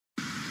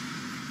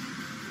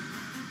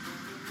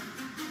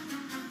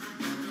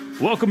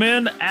Welcome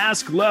in,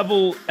 Ask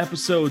Level,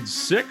 episode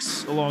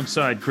 6,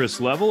 alongside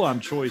Chris Level. I'm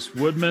Chois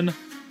Woodman.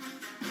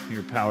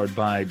 You're powered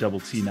by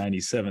Double T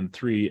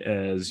 97.3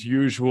 as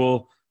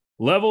usual.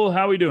 Level,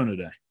 how are we doing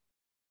today?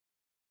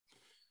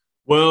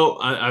 Well,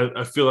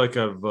 I feel like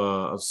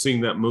I've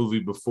seen that movie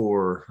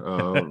before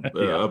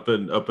Yeah. up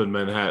in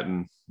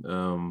Manhattan.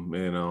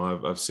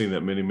 I've seen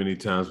that many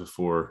times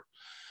before,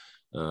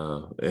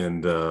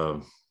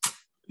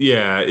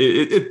 yeah,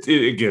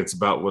 it gets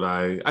about what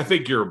I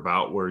think you're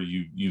about where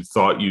you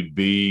thought you'd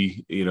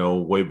be,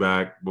 way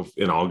back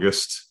in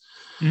August.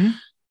 Mm-hmm.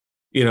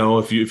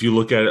 If you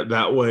look at it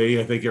that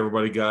way, I think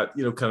everybody got,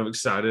 kind of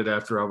excited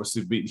after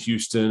obviously beating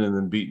Houston and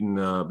then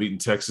beating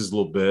Texas a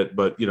little bit.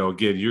 But,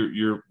 again,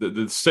 you're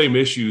the same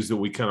issues that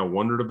we kind of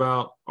wondered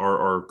about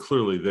are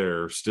clearly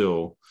there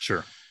still.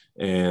 Sure.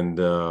 And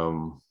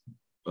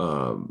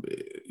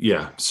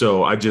yeah,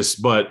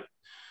 but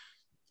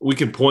we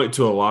can point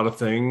to a lot of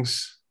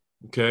things.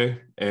 Okay.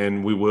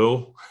 And we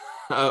will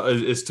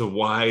as to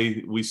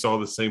why we saw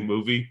the same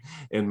movie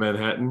in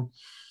Manhattan.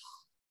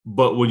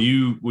 But when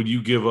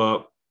you give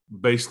up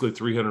basically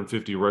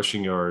 350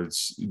 rushing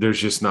yards,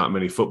 there's just not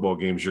many football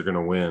games you're going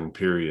to win,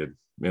 period.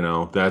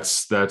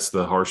 That's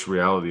the harsh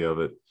reality of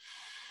it.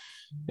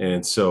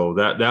 And so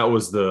that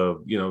was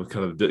the,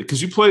 kind of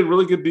because you played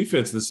really good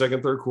defense in the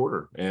second, third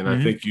quarter. And I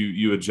think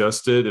you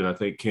adjusted, and I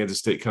think Kansas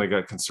State kind of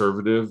got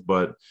conservative,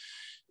 but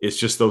it's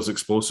just those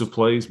explosive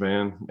plays,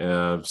 man.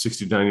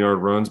 69-yard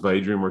runs by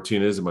Adrian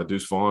Martinez and by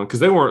Deuce Vaughn, because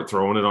they weren't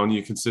throwing it on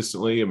you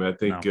consistently. I mean, I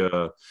think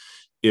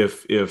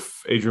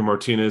if Adrian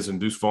Martinez and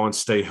Deuce Vaughn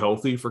stay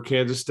healthy for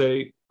Kansas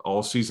State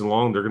all season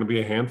long, they're going to be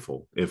a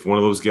handful. If one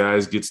of those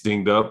guys gets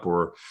dinged up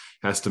or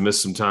has to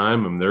miss some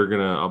time, and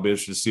I'll be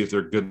interested to see if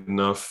they're good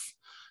enough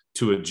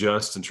to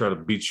adjust and try to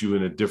beat you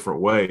in a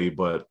different way.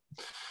 But,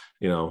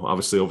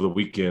 obviously over the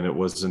weekend, it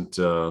wasn't,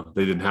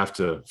 they didn't have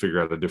to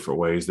figure out a different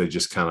ways. They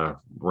just kind of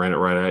ran it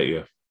right at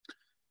you.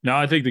 No,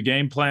 I think the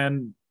game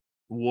plan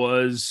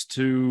was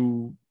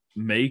to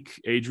make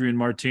Adrian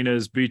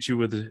Martinez beat you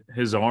with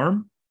his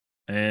arm.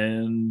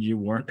 And you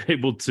weren't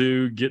able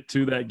to get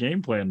to that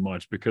game plan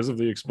much because of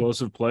the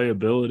explosive play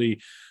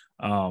ability.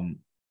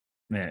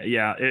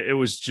 It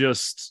was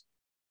just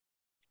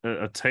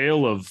a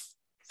tale of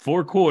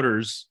 4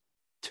 quarters.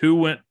 2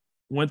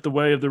 went the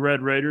way of the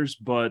Red Raiders,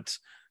 but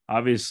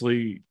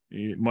obviously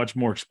much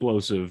more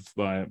explosive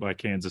by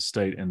Kansas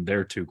State in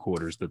their 2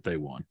 quarters that they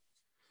won.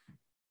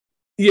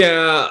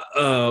 Yeah,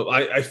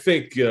 I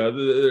think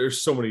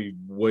there's so many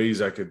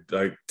ways I could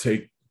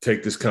take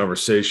this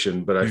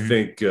conversation, but I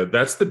think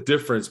that's the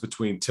difference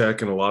between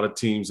Tech and a lot of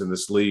teams in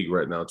this league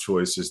right now.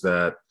 Choice is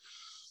that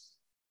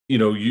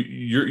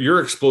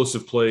your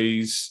explosive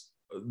plays,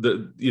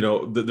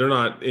 they're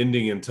not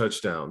ending in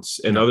touchdowns,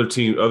 and other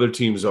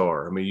teams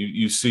are. I mean,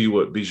 you see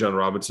what Bijan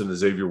Robinson and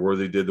Xavier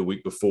Worthy did the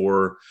week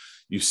before.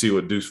 You see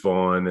what Deuce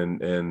Vaughn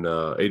and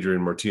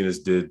Adrian Martinez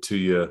did to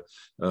you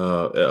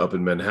up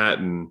in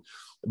Manhattan,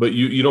 but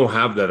you don't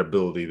have that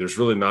ability. There's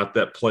really not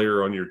that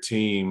player on your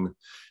team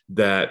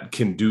that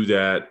can do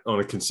that on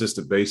a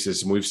consistent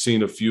basis. And we've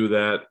seen a few of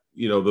that,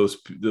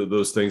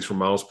 those things from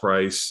Miles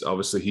Price.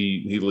 Obviously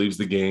he leaves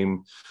the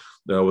game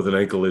with an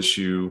ankle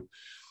issue.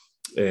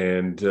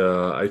 And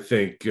I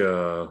think,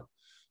 that's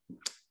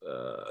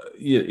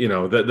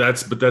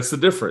the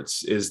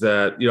difference is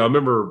that, I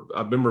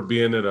remember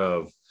being at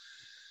a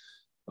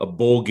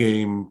bowl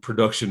game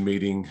production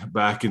meeting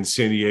back in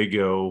San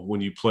Diego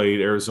when you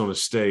played Arizona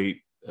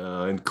State,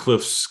 in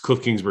Cliff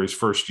Kingsbury's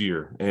first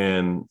year,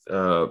 and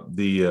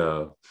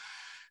the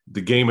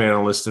game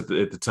analyst at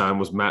the time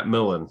was Matt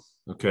Millen,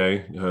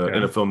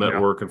 NFL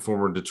Network and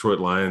former Detroit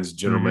Lions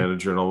general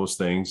manager and all those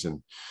things,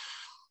 and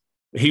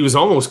he was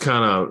almost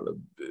kind of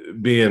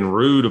being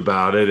rude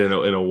about it in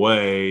a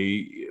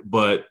way,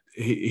 but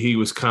he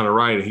was kind of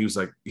right, and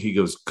he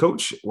goes,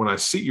 "Coach, when I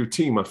see your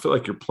team, I feel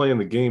like you're playing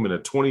the game in a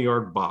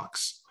 20-yard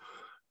box."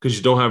 Because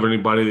you don't have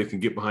anybody that can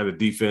get behind the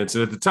defense.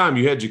 And at the time,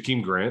 you had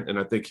Jakeem Grant, and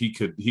I think he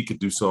could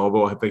do so,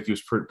 although I think he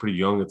was pretty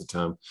young at the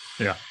time.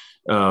 Yeah.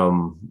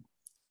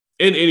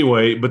 And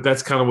anyway, but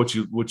that's kind of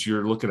what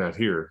you're looking at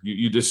here.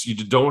 You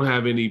don't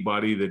have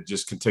anybody that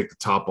just can take the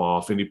top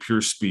off, any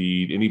pure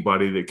speed,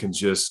 anybody that can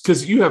just –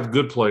 because you have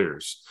good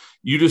players.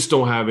 You just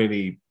don't have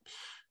any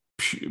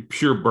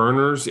pure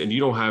burners, and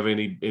you don't have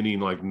any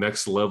like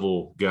next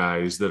level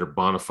guys that are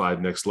bona fide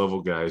next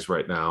level guys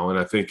right now. And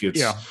I think and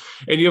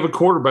you have a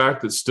quarterback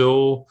that's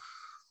still,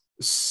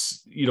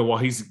 while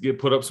he's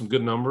put up some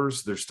good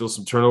numbers, there's still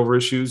some turnover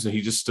issues, and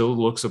he just still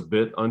looks a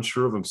bit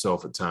unsure of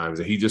himself at times,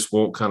 and he just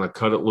won't kind of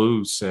cut it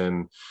loose.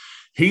 And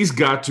he's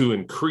got to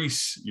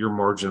increase your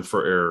margin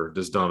for error,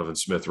 does Donovan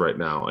Smith right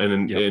now,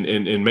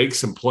 and make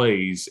some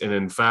plays. And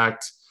in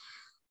fact,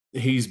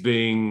 he's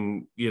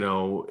being,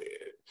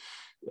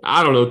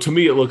 I don't know. To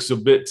me, it looks a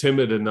bit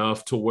timid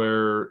enough to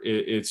where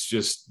it's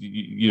just,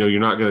 you're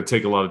not going to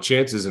take a lot of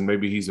chances, and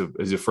maybe he's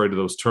afraid of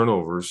those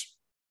turnovers.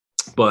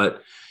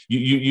 But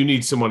you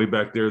need somebody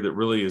back there that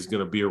really is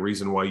going to be a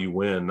reason why you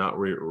win,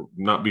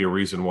 not be a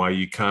reason why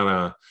you kind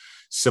of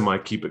semi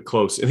keep it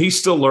close. And he's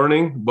still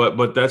learning,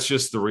 but that's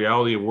just the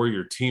reality of where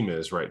your team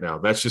is right now.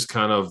 That's just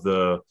kind of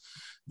the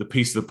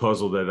piece of the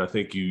puzzle that I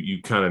think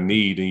you kind of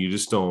need, and you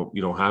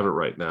don't have it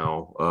right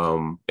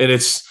now.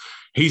 And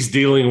he's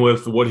dealing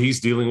with what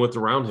he's dealing with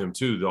around him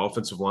too. The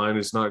offensive line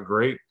is not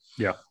great.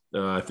 Yeah.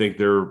 I think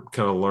they're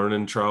kind of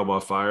learning trial by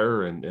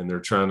fire, and they're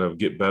trying to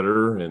get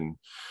better and,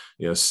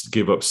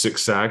 give up 6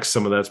 sacks.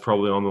 Some of that's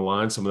probably on the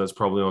line. Some of that's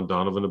probably on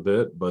Donovan a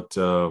bit. But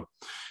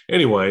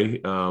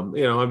anyway,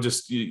 I'm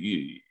just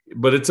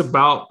but it's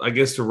about, I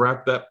guess, to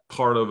wrap that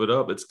part of it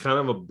up, it's kind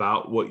of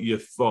about what you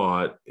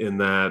thought in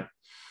that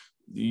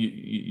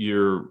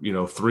you're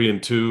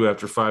 3-2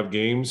 after 5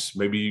 games.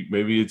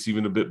 Maybe it's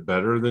even a bit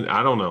better than,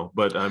 I don't know.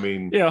 But I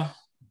mean, yeah.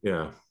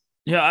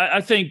 I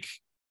think,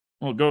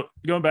 well,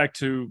 going back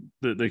to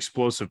the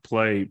explosive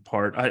play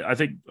part, I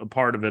think a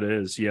part of it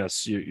is,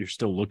 yes, you're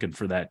still looking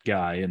for that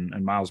guy,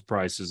 and Miles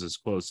Price is as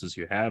close as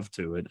you have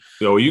to it.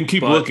 You can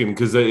keep looking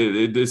because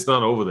it's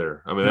not over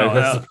there. I mean,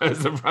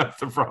 that's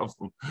the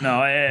problem.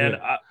 No,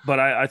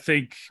 but I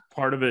think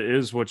part of it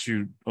is what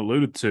you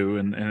alluded to,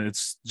 and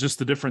it's just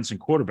the difference in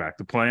quarterback.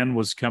 The plan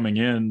was coming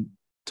in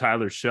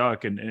Tyler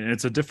Shuck, and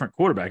it's a different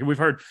quarterback. And we've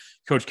heard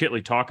Coach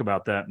Kitley talk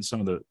about that in some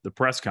of the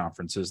press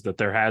conferences, that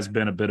there has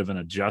been a bit of an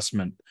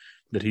adjustment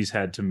that he's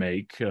had to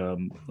make a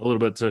little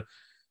bit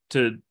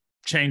to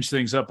change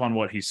things up on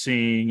what he's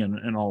seeing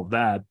and all of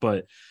that.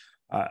 But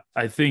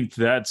I think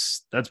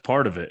that's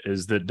part of it,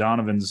 is that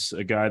Donovan's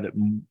a guy that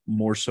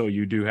more so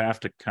you do have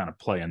to kind of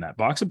play in that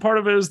box. And part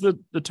of it is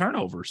the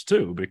turnovers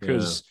too,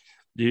 because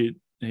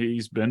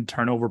he's been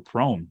turnover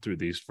prone through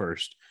these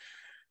first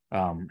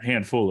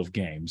handful of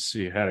games.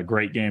 He had a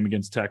great game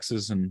against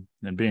Texas and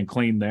being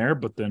clean there,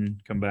 but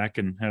then come back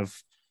and have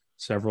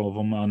several of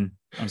them on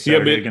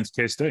Saturday against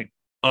K-State.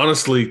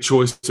 Honestly,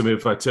 Choice, to me,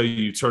 if I tell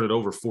you turn it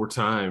over 4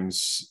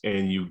 times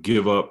and you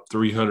give up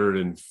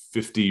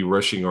 350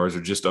 rushing yards,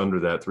 or just under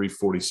that,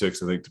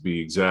 346, I think, to be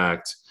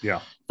exact. Yeah.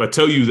 If I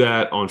tell you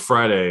that on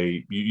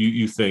Friday,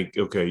 you think,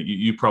 okay,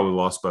 you probably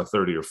lost by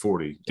 30 or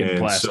 40. Getting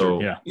plastered,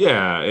 so,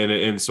 yeah.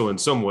 And so in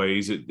some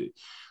ways,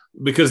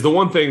 because the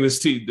one thing this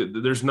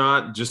team, there's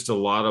not just a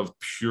lot of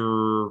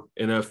pure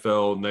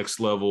NFL next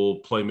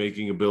level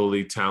playmaking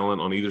ability, talent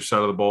on either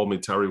side of the ball. I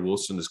mean, Tyree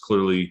Wilson is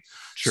clearly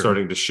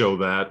starting to show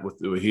that.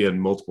 He had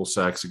multiple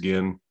sacks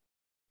again,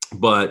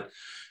 but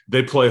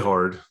they play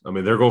hard. I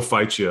mean, they're going to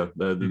fight you.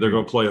 They're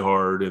going to play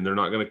hard, and they're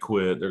not going to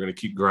quit. They're going to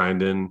keep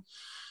grinding.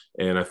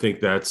 And I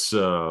think that's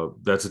a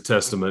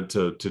testament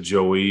to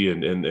Joey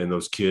and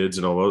those kids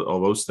and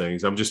all those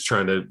things. I'm just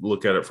trying to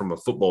look at it from a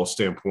football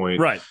standpoint.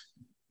 Right.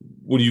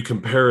 When you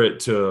compare it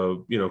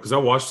to, because I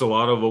watched a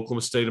lot of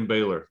Oklahoma State and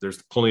Baylor. There's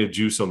plenty of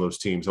juice on those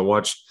teams. I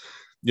watched,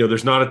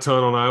 there's not a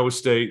ton on Iowa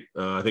State.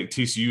 I think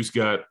TCU's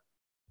got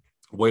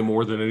way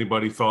more than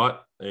anybody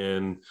thought.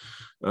 And,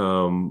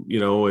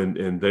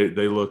 and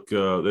they look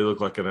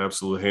like an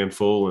absolute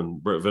handful.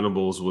 And Brett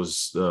Venables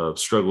was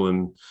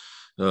struggling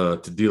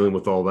to dealing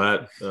with all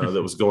that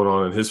that was going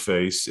on in his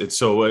face. And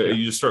so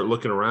you just start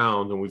looking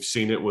around, and we've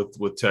seen it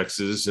with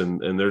Texas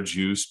and their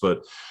juice,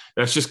 but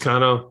that's just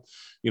kind of,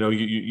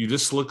 you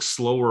just look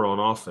slower on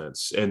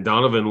offense, and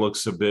Donovan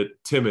looks a bit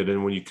timid.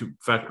 And when you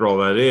factor all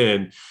that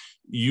in,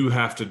 you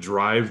have to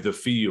drive the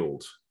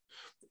field,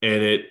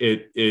 and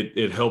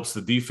it helps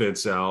the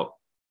defense out,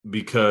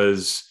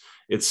 because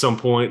at some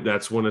point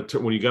that's when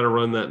you got to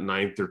run that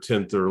 9th or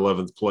 10th or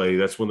 11th play,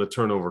 that's when the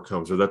turnover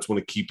comes, or that's when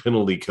a key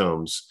penalty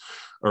comes,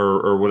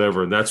 or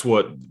whatever. And that's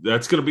going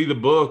to be the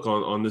book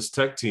on this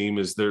Tech team,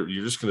 is you're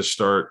just going to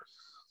start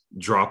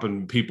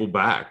dropping people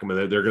back. I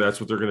mean, that's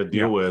what they're going to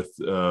deal with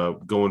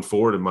going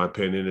forward, in my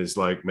opinion, is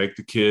like, make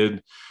the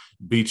kid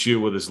beat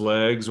you with his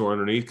legs or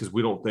underneath, because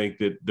we don't think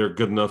that they're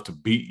good enough to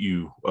beat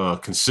you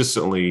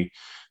consistently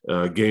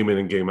game in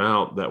and game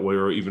out that way,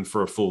 or even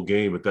for a full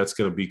game. But that's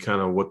going to be kind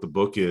of what the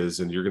book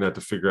is, and you're going to have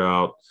to figure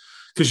out,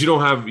 because you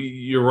don't have,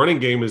 your running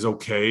game is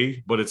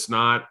okay, but it's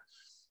not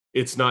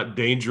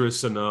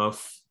dangerous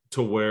enough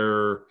to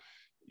where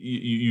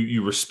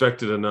you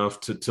respect it enough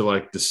to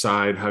like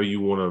decide how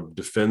you want to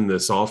defend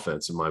this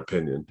offense, in my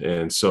opinion.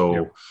 And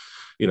so,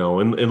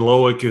 and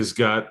Loic has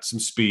got some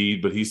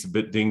speed, but he's a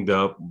bit dinged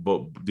up,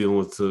 but dealing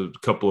with a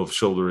couple of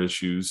shoulder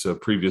issues, a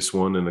previous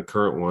one and the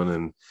current one.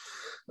 And,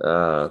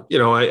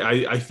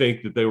 I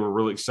think that they were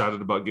really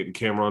excited about getting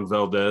Cameron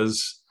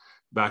Valdez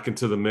back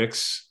into the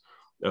mix,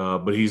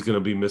 but he's going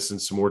to be missing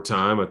some more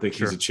time. I think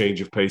he's a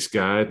change of pace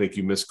guy. I think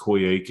you miss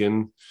Coy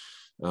Aiken.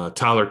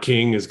 Tyler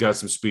King has got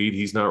some speed.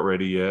 He's not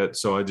ready yet.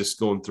 So I just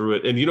going through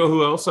it. And you know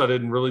who else I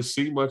didn't really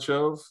see much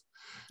of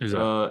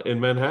in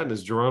Manhattan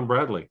is Jerron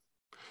Bradley.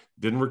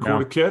 Didn't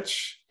record a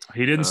catch.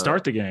 He didn't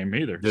start the game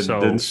either.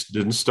 Didn't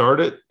start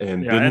it,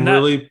 and didn't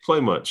really play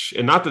much.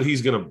 And not that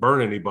he's going to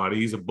burn anybody.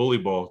 He's a bully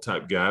ball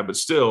type guy. But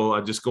still,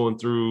 I just going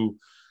through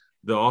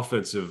the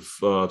offensive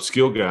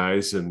skill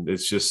guys, and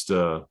it's just,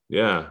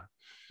 Yeah,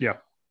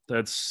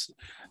 that's,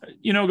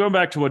 going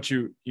back to what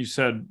you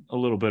said a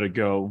little bit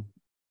ago,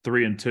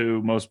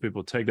 3-2, most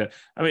people take that.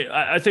 I mean,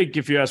 I think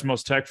if you ask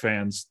most Tech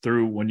fans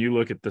when you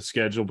look at the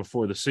schedule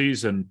before the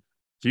season,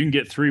 if you can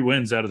get 3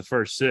 wins out of the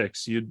first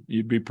 6,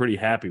 you'd be pretty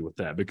happy with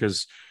that,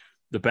 because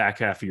the back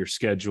half of your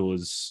schedule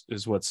is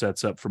what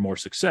sets up for more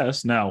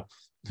success. Now,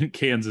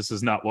 Kansas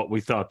is not what we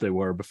thought they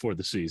were before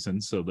the season,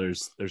 so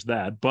there's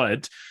that.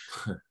 But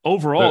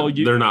overall,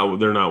 they're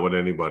not what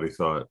anybody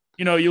thought.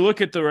 You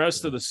look at the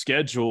rest of the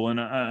schedule, and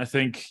I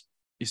think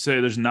you say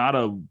there's not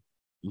a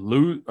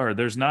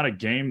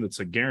game that's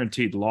a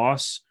guaranteed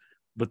loss,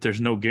 but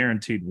there's no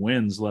guaranteed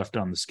wins left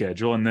on the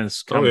schedule. And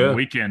this coming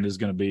weekend is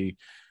going to be,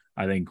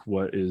 I think,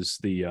 what is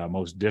the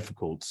most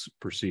difficult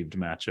perceived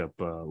matchup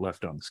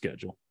left on the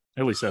schedule,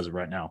 at least as of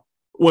right now.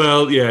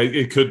 Well, yeah,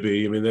 it could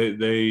be. I mean,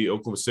 they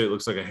Oklahoma State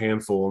looks like a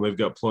handful, and they've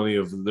got plenty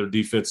of their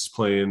defense is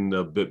playing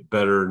a bit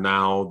better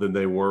now than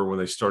they were when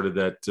they started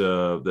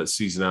that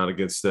season out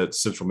against that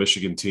Central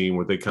Michigan team,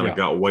 where they kind of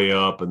got way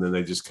up and then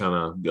they just kind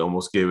of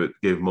almost gave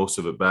most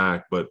of it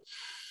back. But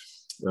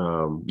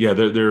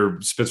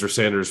they're Spencer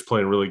Sanders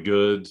playing really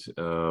good,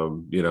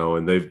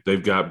 and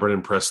they've got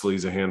Brennan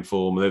Presley's a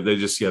handful. I mean,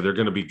 they're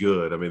going to be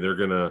good. I mean, they're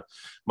going to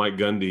Mike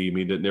Gundy. I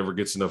mean, that never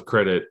gets enough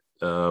credit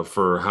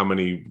for how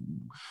many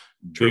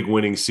big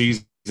winning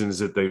seasons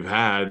that they've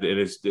had,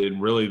 and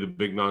really the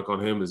big knock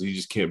on him is he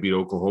just can't beat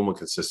Oklahoma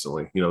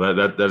consistently.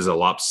 That is a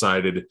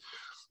lopsided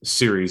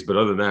series, but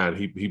other than that,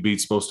 he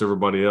beats most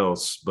everybody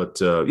else. But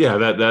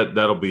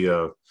that'll be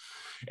and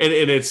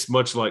it's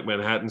much like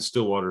Manhattan.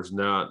 Stillwater's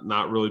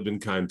not really been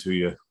kind to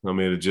you. I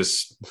mean, it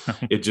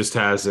just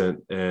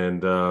hasn't,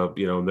 and they're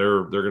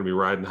going to be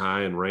riding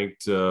high and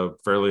ranked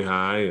fairly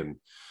high, and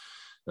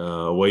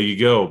away you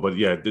go. But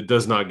yeah, it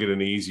does not get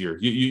any easier.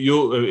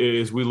 You'll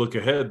as we look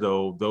ahead,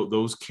 though,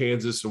 those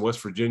Kansas and West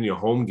Virginia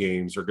home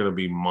games are going to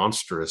be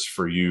monstrous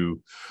for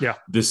you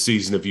this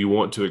season if you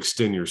want to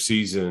extend your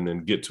season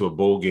and get to a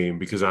bowl game,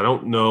 because I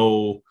don't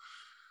know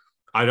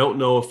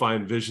if I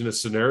envision a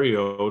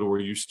scenario to where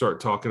you start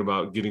talking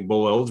about getting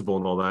bowl eligible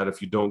and all that if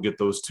you don't get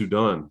those 2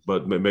 done.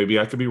 But maybe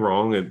I could be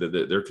wrong, and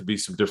there could be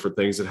some different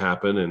things that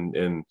happen.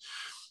 And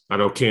I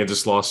know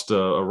Kansas lost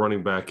a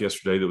running back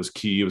yesterday that was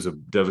key. It was a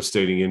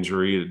devastating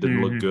injury. It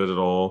didn't look good at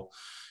all.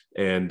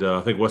 And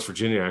I think West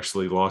Virginia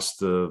actually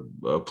lost a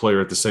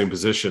player at the same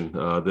position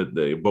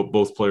that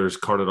both players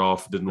carted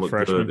off. Didn't look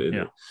freshman,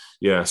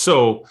 good.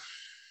 So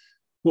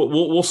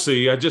we'll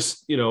see. I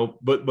just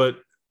but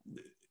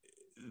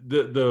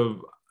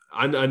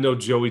I know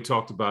Joey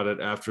talked about it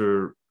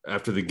after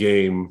the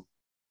game,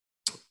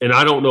 and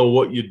I don't know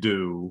what you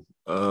do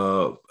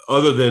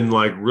other than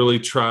like really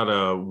try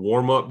to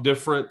warm up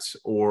different,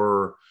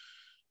 or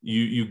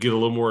you get a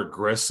little more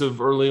aggressive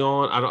early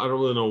on. I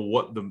don't really know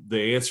what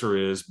the answer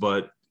is,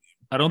 but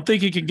I don't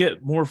think you can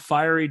get more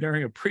fiery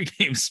during a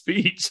pregame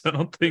speech. I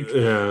don't think.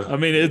 Yeah, I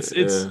mean,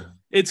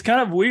 it's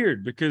kind of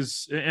weird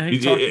because,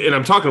 and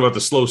I'm talking about the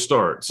slow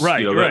starts,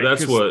 right?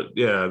 That's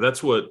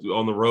what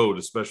on the road,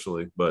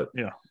 especially. But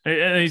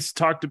and he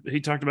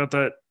talked about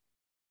that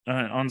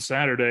on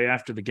Saturday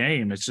after the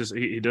game. It's just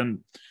he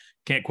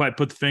can't quite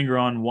put the finger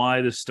on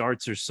why the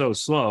starts are so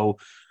slow.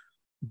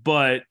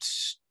 But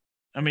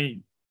I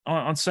mean,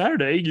 on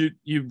Saturday,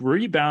 you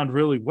rebound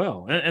really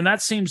well, and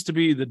that seems to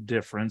be the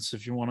difference,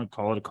 if you want to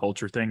call it a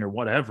culture thing or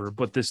whatever.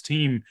 But this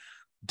team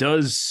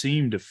does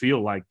seem to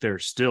feel like they're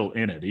still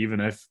in it, even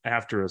if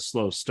after a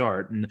slow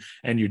start,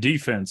 and your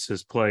defense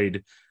has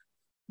played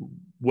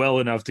well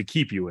enough to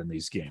keep you in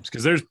these games,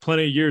 because there's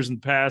plenty of years in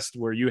the past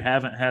where you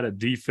haven't had a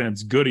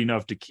defense good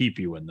enough to keep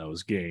you in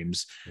those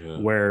games,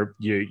 where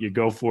you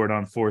go for it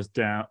on 4th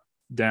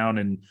down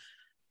in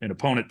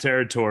opponent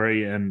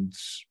territory and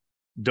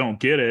don't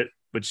get it,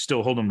 but you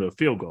still hold them to a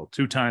field goal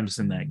 2 times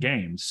in that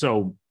game.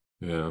 So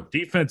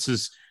defense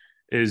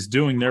is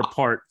doing their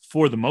part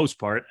for the most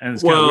part, and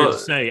it's kind of weird to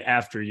say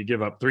after you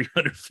give up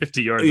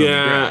 350 yards on the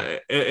ground.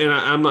 And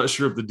I'm not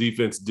sure if the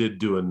defense did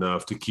do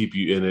enough to keep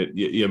you in it.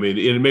 I mean,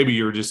 and maybe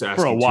you're just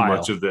asking too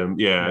much of them.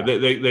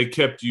 They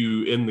kept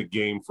you in the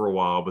game for a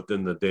while, but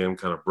then the dam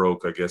kind of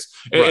broke, I guess.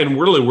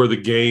 And really where the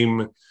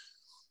game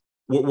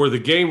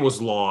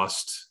was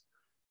lost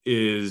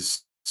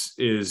is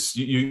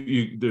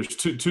you there's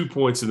two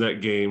points in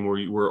that game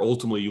where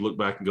ultimately you look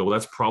back and go, well,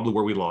 that's probably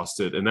where we lost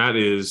it. And that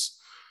is,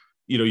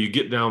 you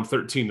get down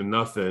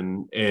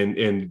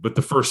 13-0 but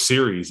the first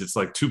series, it's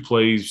like 2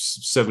 plays,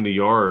 70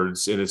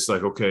 yards. And it's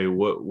like, okay,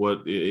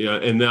 what,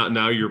 and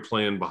now you're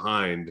playing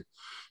behind,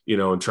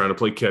 and trying to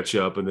play catch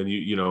up. And then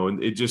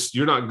and it just,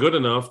 you're not good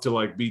enough to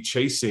like be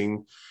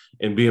chasing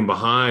and being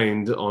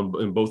behind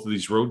in both of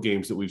these road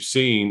games that we've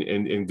seen,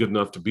 and good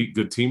enough to beat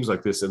good teams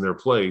like this in their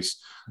place.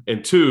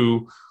 And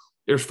 2,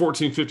 there's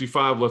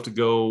 14:55 left to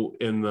go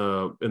in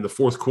the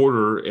 4th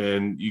quarter,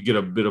 and you get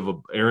a bit of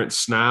an errant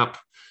snap,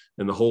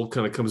 and the hold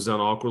kind of comes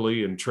down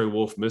awkwardly, and Trey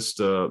Wolf missed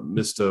a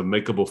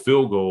makeable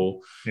field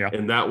goal,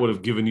 and that would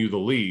have given you the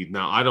lead.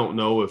 Now, I don't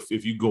know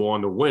if you go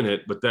on to win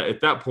it, but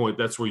at that point,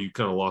 that's where you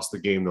kind of lost the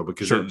game, though,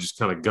 because it just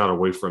kind of got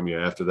away from you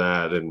after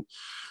that. And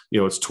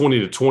it's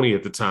 20-20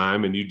 at the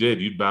time, and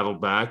you battled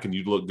back, and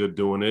you looked good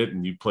doing it,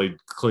 and you played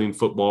clean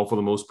football for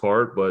the most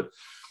part. But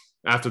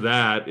after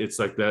that, it's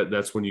like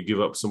that's when you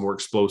give up some more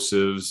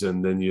explosives,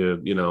 and then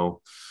you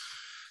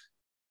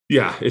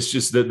Yeah, it's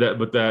just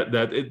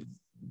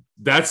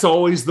that's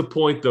always the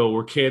point, though,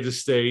 where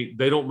Kansas State,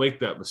 they don't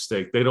make that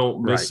mistake. They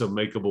don't miss a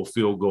makeable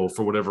field goal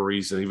for whatever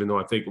reason, even though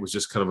I think it was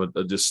just kind of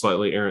a just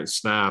slightly errant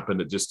snap,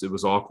 and it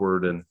was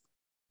awkward and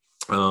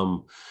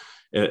all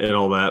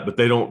that. But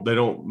they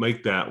don't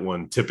make that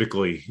one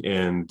typically,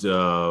 and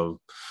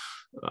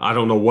I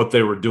don't know what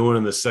they were doing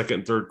in the second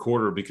and third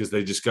quarter because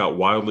they just got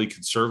wildly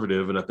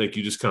conservative, and I think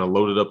you just kind of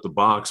loaded up the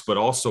box. But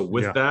also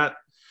with that,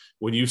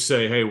 when you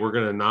say, hey, we're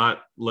going to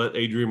not let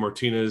Adrian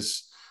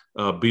Martinez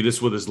beat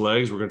us with his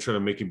legs, we're going to try to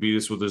make him beat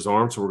us with his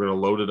arms, so we're going to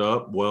load it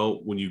up. Well,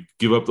 when you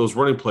give up those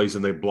running plays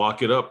and they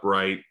block it up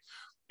right,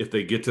 if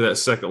they get to that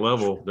second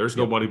level, there's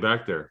nobody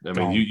back there. I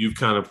mean, you've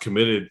kind of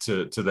committed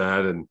to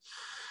that, and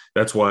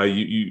that's why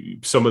you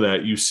some of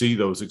that you see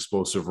those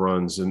explosive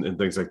runs and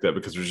things like that,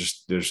 because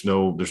there's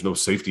no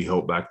safety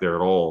help back there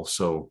at all.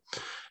 So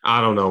I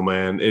don't know,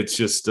 man. It's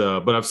just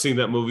but I've seen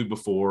that movie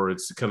before.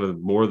 It's kind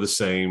of more of the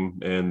same,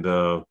 and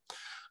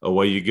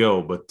away you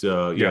go. But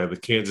the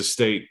Kansas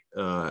State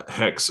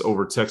hex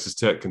over Texas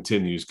Tech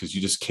continues, because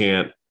you just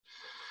can't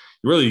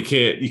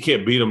you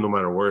can't beat them no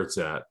matter where it's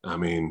at. I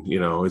mean,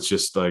 it's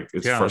just like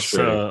it's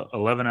frustrating. It's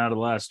 11 out of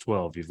the last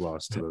 12 you've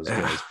lost to those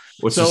guys.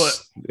 Which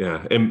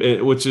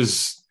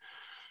is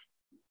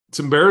it's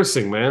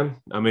embarrassing, man.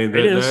 I mean,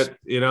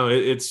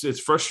 it's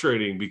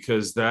frustrating,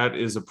 because that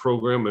is a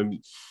program,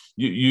 and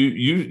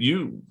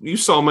you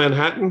saw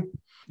Manhattan.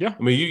 Yeah.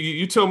 I mean,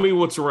 you tell me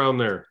what's around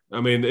there.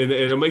 I mean, and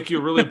it'll make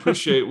you really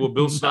appreciate what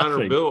Bill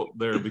Snyder built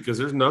there, because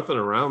there's nothing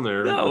around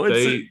there. No,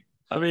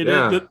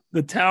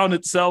 the town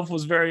itself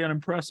was very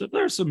unimpressive.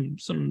 There's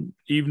some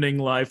evening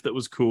life that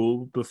was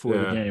cool before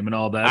the game and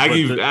all that.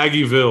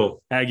 Aggieville,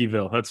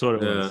 that's what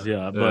it was.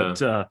 Yeah.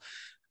 But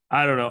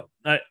I don't know.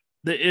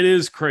 It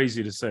is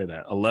crazy to say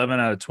that 11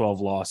 out of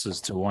 12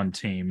 losses to one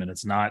team, and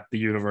it's not the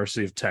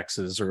University of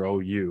Texas or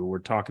OU. We're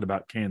talking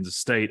about Kansas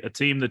State, a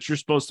team that you're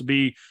supposed to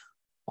be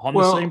on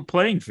the same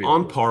playing field,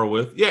 on par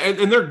with. Yeah,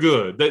 and they're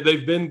good.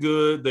 They've been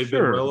good. They've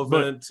been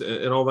relevant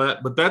and all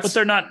that. But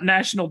they're not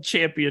national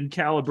champion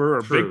caliber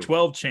or Big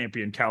 12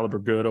 champion caliber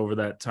good over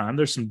that time.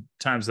 There's some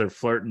times they're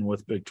flirting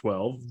with Big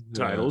 12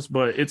 titles,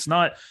 but it's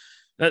not.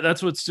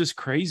 That's what's just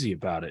crazy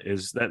about it,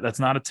 is that's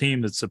not a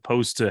team that's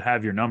supposed to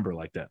have your number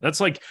like that. That's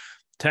like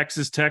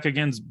Texas Tech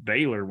against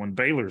Baylor when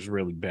Baylor's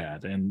really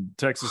bad, and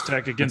Texas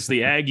Tech against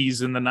the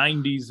Aggies in the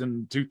 90s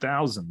and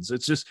 2000s.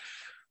 It's just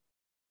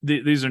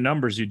these are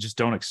numbers you just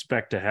don't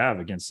expect to have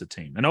against a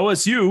team. And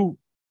OSU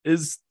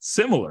is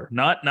similar,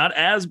 not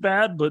as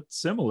bad, but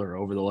similar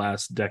over the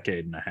last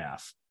decade and a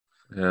half.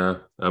 Yeah,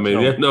 I mean,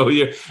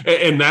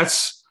 and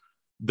that's.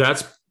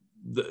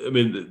 I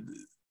mean,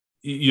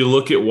 you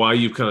look at why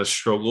you've kind of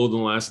struggled in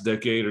the last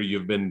decade, or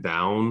you've been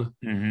down,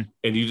 and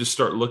you just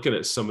start looking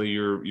at some of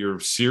your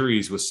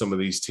series with some of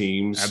these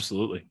teams.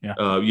 Absolutely.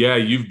 Yeah.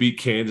 You've beat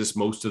Kansas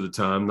most of the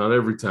time, not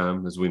every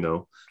time, as we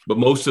know, but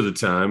most of the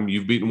time.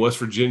 You've beaten West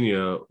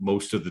Virginia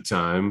most of the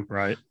time.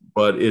 Right.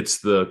 But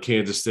it's the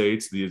Kansas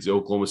States, it's the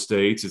Oklahoma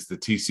States, it's the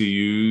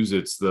TCUs,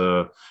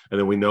 and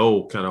then we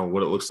know kind of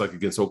what it looks like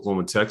against Oklahoma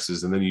and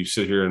Texas. And then you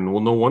sit here and,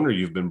 well, no wonder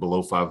you've been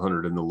below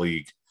 500 in the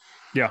league.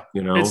 Yeah,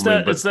 it's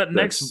that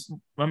next.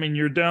 I mean,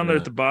 you're down there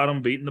at the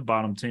bottom, beating the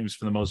bottom teams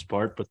for the most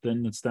part, but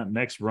then it's that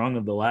next rung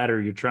of the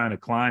ladder you're trying to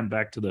climb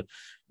back to the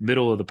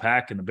middle of the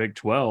pack in the Big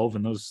 12,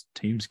 and those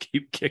teams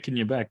keep kicking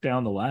you back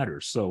down the ladder.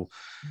 So,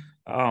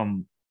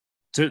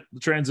 to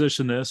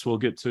transition this, we'll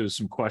get to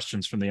some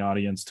questions from the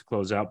audience to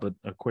close out, but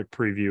a quick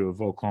preview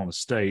of Oklahoma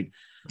State.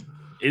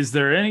 Is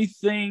there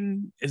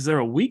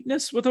a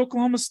weakness with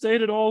Oklahoma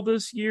State at all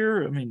this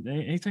year? I mean,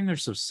 anything they're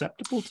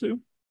susceptible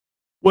to?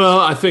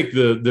 Well, I think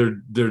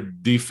their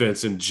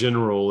defense in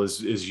general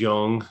is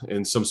young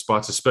in some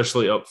spots,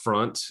 especially up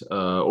front.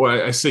 Or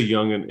I say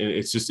young, and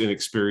it's just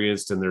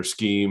inexperienced in their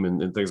scheme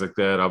and things like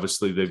that.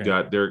 Obviously, they've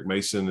got Derek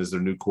Mason as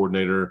their new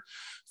coordinator,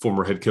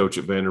 former head coach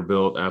at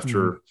Vanderbilt.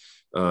 After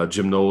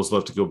Jim Knowles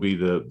left to go be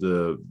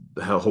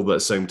hold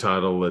that same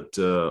title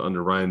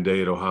under Ryan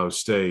Day at Ohio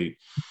State.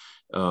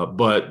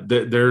 But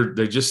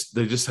they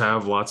just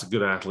have lots of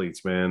good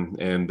athletes, man,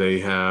 and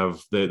they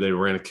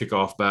ran a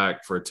kickoff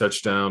back for a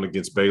touchdown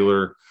against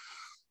Baylor.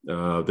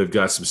 They've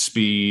got some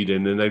speed,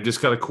 and then they've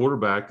just got a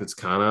quarterback that's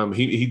kind of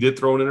he did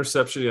throw an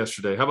interception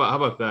yesterday. How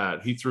about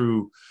that? He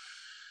threw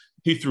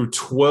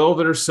 12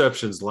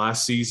 interceptions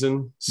last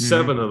season.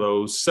 Seven of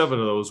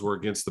those were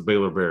against the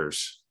Baylor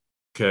Bears.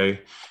 Okay.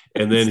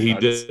 And then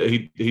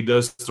he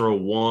does throw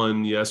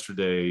one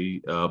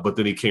yesterday, but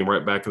then he came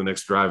right back in the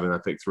next drive, and I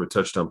think threw a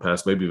touchdown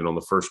pass, maybe even on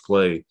the first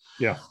play.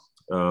 Yeah.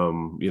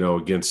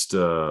 Against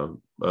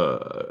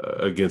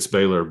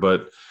Baylor,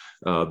 but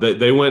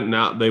they went and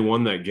out. They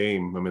won that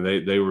game. I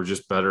mean, they were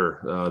just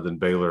better than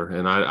Baylor,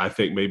 and I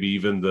think maybe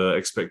even the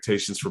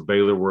expectations for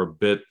Baylor were a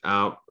bit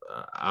out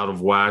of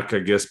whack, I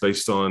guess,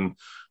 based on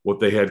what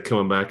they had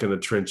coming back in the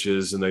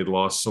trenches, and they'd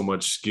lost so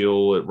much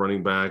skill at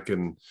running back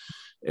and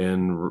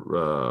in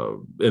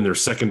their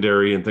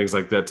secondary and things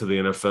like that to the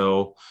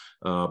NFL.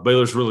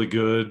 Baylor's really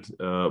good,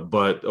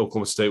 but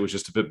Oklahoma State was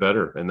just a bit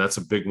better, and that's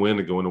a big win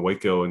to go into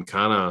Waco and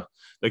kind of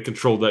they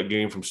controlled that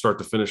game from start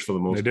to finish for the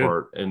most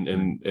part.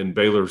 And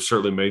Baylor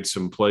certainly made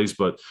some plays,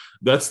 but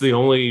that's the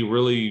only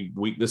really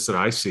weakness that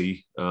I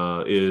see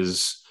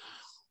is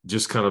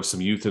just kind of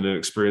some youth and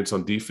inexperience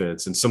on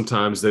defense. And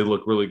sometimes they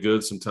look really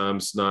good,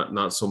 sometimes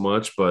not so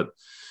much, but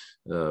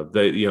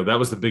that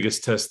was the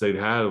biggest test they'd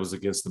had. It was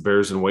against the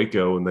Bears in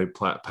Waco, and they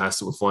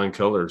passed it with flying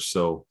colors.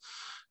 So,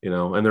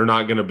 and they're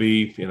not going to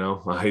be,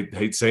 I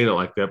hate saying it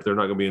like that, but they're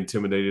not going to be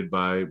intimidated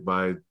by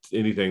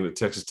anything that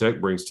Texas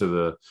Tech brings to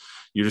the.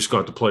 You're just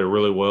going to have to play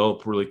really well,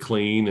 really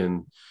clean,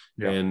 and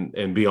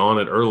be on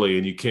it early.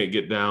 And you can't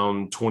get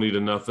down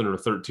 20-0 or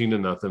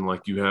 13-0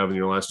 like you have in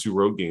your last two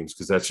road games,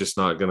 because that's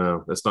not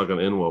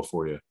gonna end well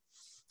for you.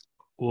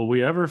 Will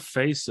we ever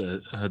face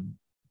a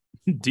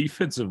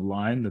defensive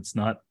line that's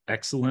not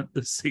excellent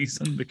this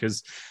season?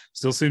 Because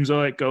still seems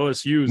like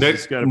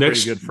OSU's got a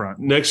pretty good front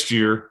next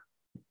year.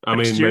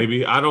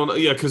 Maybe I don't know.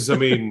 Yeah, because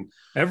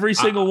every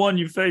single one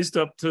you faced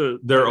up to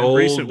they're old.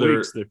 Recent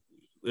weeks,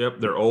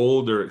 they're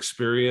old. They're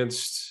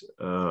experienced.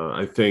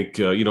 I think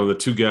the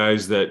two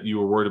guys that you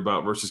were worried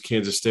about versus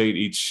Kansas State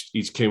each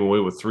came away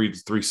with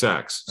three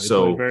sacks. They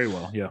so played very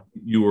well. Yeah,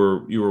 you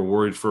were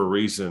worried for a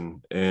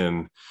reason.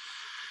 And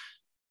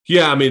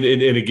yeah, and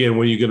again,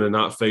 when you're going to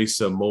not face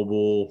a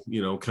mobile,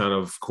 kind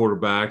of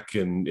quarterback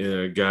and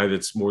a guy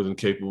that's more than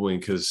capable,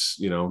 because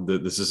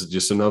this is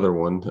just another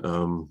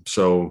one.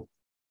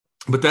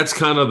 But that's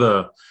kind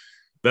of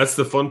that's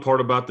the fun part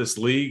about this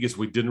league, is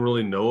we didn't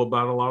really know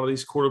about a lot of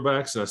these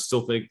quarterbacks. And I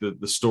still think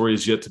that the story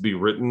is yet to be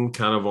written,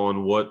 kind of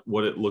on what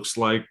it looks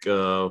like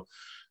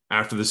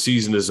after the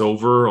season is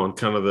over, on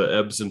kind of the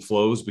ebbs and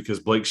flows, because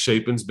Blake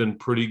Shapen's been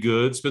pretty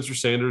good. Spencer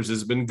Sanders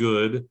has been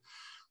good.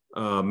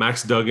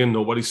 Max Duggan,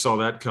 nobody saw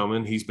that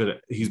coming. He's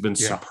been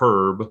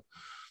superb.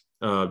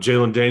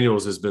 Jalen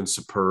Daniels has been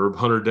superb.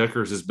 Hunter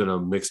Deckers has been a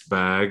mixed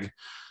bag.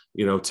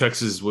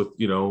 Texas with,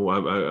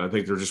 I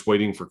think they're just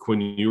waiting for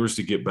Quinn Ewers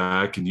to get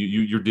back, and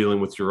you're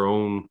dealing with your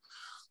own,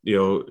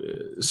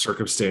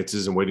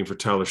 circumstances and waiting for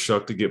Tyler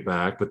Shuck to get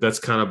back. But that's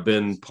kind of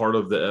been part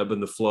of the ebb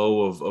and the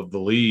flow of the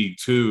league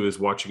too, is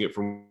watching it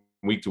from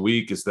week to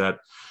week, is that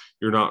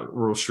you're not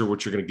real sure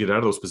what you're going to get out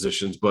of those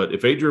positions. But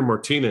if Adrian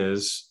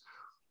Martinez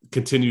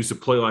continues to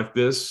play like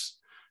this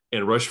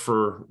and rush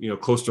for,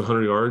 close to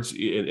 100 yards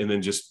and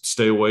then just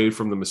stay away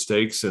from the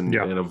mistakes and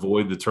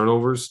avoid the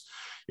turnovers,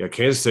 yeah,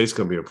 Kansas State's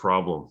going to be a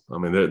problem.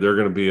 They're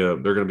going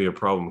to be a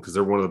problem, because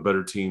they're one of the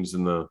better teams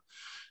in the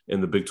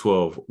Big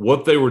 12.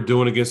 What they were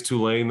doing against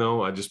Tulane,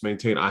 though, I just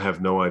maintain I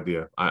have no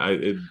idea.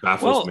 It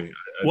baffles me.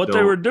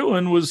 They were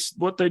doing was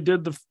what they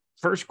did the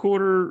first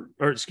quarter,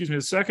 or excuse me,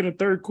 the second and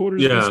third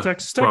quarters against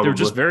Texas Tech. They were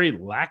just very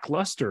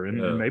lackluster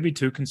and maybe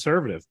too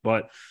conservative.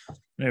 But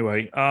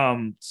anyway,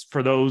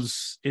 for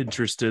those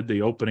interested,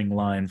 the opening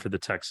line for the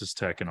Texas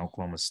Tech and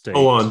Oklahoma State.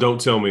 Hold on,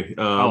 don't tell me.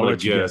 I'll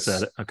let you guess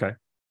at it. Okay.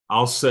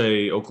 I'll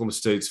say Oklahoma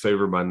State's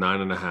favored by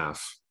 9.5.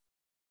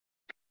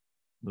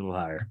 A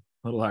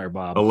little higher,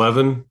 Bob.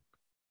 11.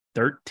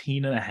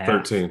 13.5.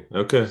 13.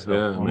 Okay.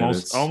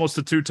 So almost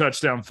a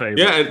 2-touchdown favorite.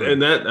 Yeah.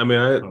 And that,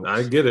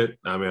 I get it.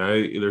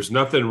 There's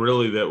nothing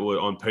really that would,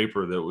 on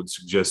paper, that would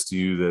suggest to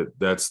you that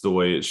that's the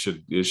way it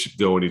should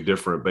go any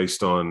different,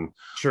 based on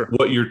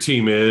what your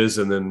team is,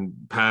 and then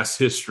past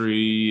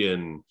history,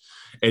 and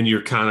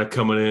you're kind of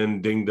coming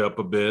in dinged up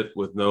a bit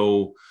with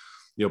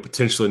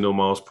potentially no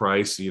Miles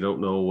Price. You don't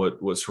know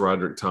what's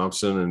Roderick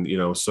Thompson.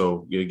 And,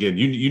 so again,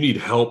 you need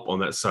help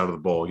on that side of the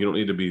ball. You don't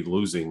need to be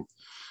losing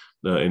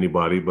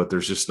anybody, but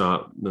there's just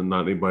not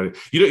anybody.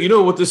 You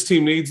know what this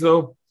team needs,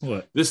 though?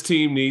 What? This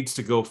team needs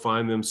to go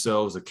find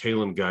themselves a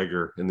Kalen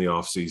Geiger in the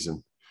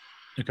offseason.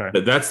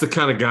 Okay. That's the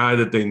kind of guy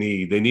that they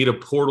need. They need a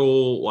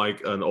portal,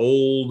 like an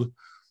old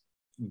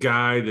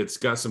guy that's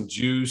got some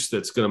juice,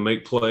 that's going to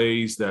make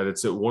plays, that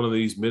it's at one of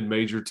these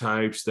mid-major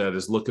types that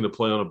is looking to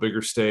play on a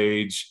bigger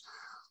stage,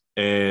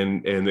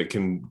 and that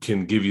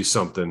can give you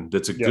something.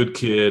 That's a good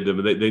kid.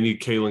 They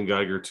need Kalen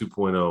Geiger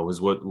 2.0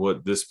 is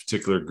what this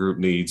particular group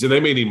needs. And they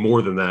may need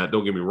more than that,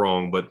 don't get me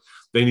wrong, but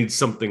they need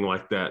something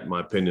like that, in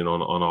my opinion,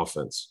 on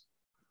offense.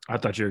 I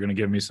thought you were going to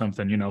give me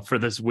something, for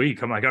this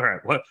week. I'm like, all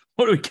right, what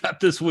do we got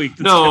this week?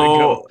 They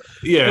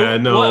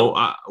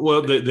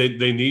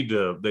need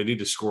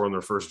to score on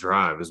their first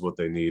drive is what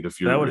they need.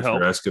 If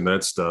you're asking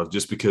that stuff,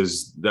 just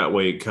because that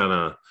way it kind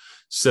of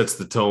sets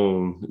the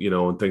tone,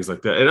 and things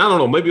like that. And I don't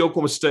know, maybe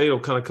Oklahoma State will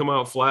kind of come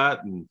out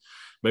flat, and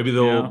maybe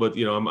they'll, but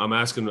I'm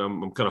asking,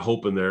 I'm kind of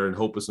hoping there, and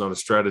hope it's not a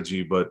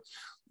strategy, but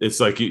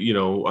it's like,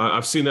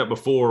 I've seen that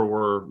before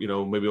where,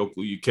 maybe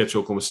you catch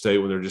Oklahoma State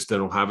when they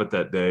don't have it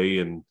that day,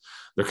 and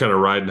they're kind of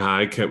riding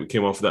high.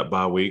 Came off of that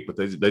bye week, but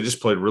they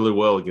just played really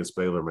well against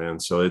Baylor, man.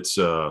 So it's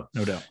no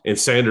doubt. And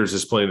Sanders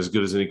is playing as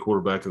good as any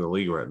quarterback in the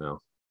league right now.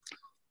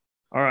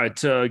 All right,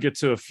 get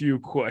to a few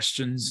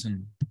questions,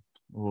 and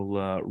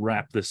we'll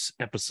wrap this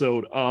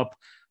episode up.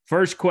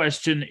 First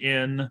question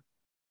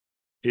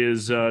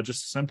is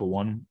just a simple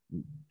one.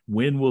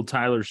 When will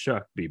Tyler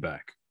Shuck be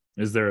back?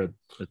 Is there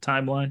a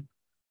timeline?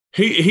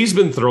 He's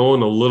been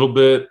throwing a little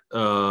bit.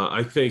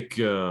 I think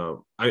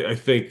I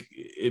think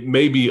it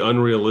may be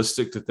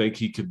unrealistic to think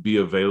he could be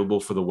available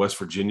for the West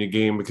Virginia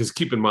game, because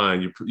keep in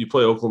mind you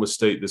play Oklahoma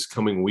State this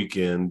coming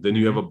weekend, then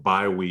you have a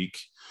bye week,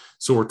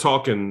 so we're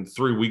talking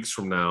 3 weeks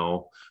from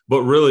now.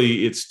 But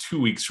really, it's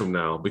 2 weeks from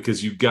now,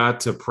 because you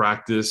got to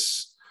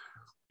practice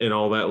and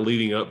all that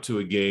leading up to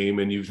a game,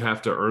 and you'd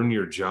have to earn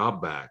your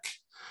job back.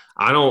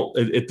 I don't,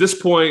 at this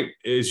point,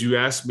 as you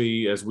asked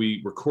me as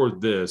we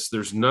record this,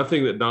 there's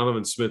nothing that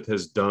Donovan Smith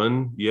has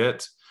done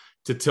yet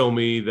to tell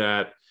me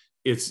that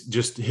it's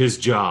just his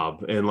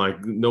job and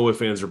like no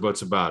ifs, ands, or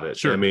buts about it.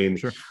 Sure, I mean,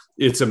 sure.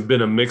 It's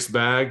been a mixed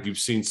bag. You've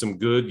seen some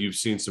good, you've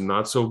seen some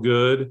not so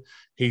good.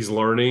 He's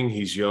learning,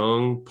 he's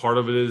young. Part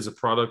of it is a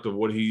product of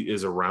what he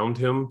is around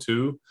him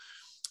too.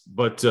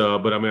 But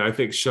I mean, I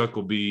think Shuck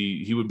would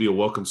be a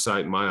welcome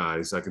sight in my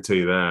eyes. I can tell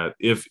you that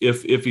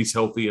if he's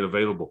healthy and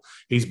available.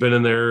 He's been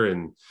in there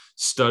and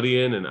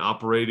studying and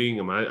operating.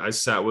 I mean, I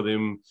sat with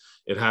him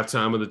at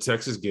halftime of the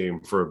Texas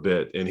game for a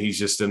bit, and he's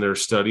just in there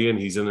studying.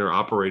 He's in there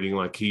operating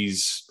like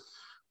he's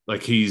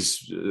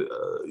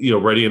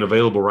ready and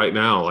available right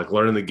now, like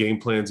learning the game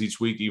plans each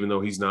week, even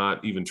though he's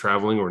not even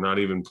traveling or not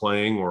even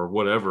playing or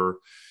whatever.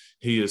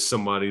 He is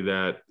somebody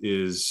that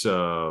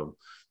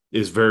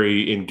is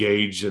very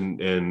engaged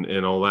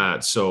and all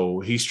that. So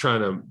he's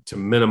trying to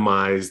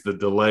minimize the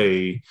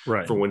delay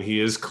for when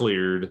he is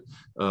cleared.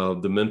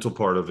 The mental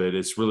part of it,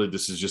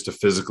 this is just a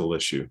physical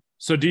issue.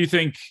 So do you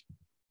think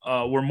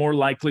we're more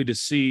likely to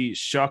see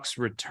Shuck's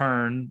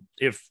return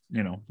if,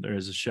 there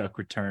is a Shuck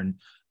return,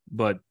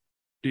 but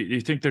do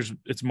you think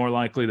it's more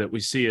likely that we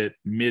see it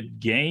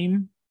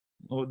mid-game,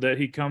 that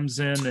he comes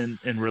in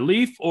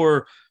relief,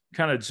 or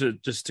kind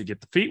of just to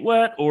get the feet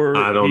wet, or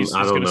I don't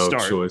know,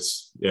 start?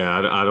 Choice. Yeah,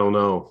 I don't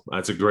know.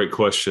 That's a great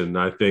question.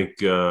 I think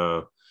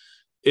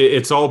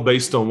it's all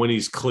based on when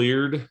he's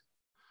cleared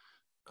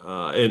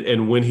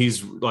and when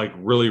he's like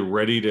really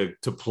ready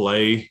to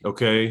play.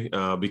 Okay,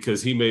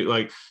 because he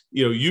may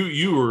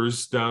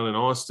Ewers down in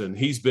Austin.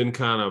 He's been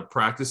kind of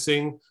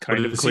practicing, but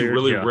is he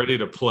really ready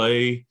to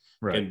play?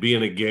 Right. And be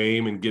in a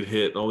game and get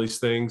hit and all these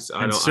things.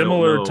 I don't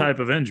know. Type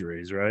of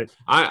injuries, right?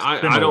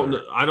 I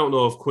don't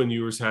know if Quinn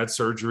Ewers had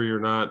surgery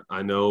or not.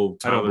 I know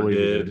Tyler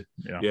did.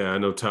 Yeah, I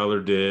know Tyler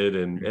did,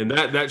 and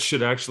that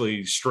should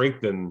actually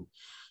strengthen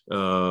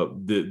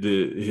his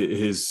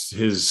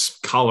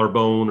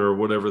collarbone or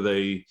whatever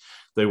they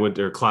went,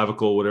 their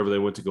clavicle, whatever they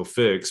went to go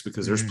fix,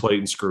 because there's plate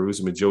and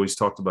screws. I mean, Joey's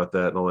talked about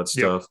that and all that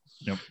stuff.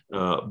 Yep.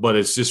 But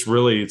it's just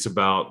really, it's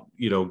about,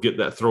 getting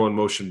that throwing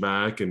motion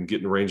back and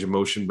getting range of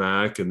motion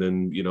back, and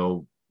then,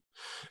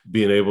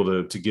 being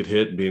able to get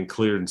hit and being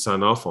cleared and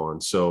signed off on.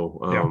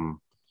 So,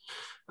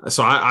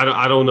 so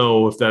I don't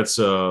know if that's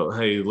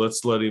hey,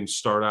 let's let him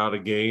start out a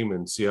game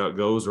and see how it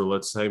goes, or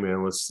let's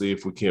see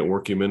if we can't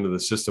work him into the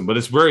system. But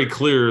it's very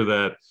clear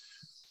that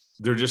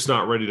they're just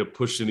not ready to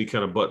push any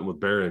kind of button with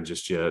Barron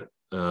just yet.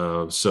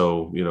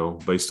 So,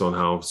 based on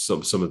how some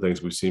of the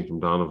things we've seen from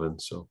Donovan.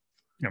 So,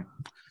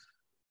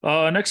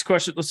 next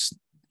question.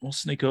 We'll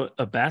sneak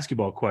a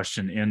basketball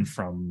question in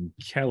from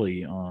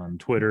Kelly on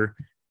Twitter.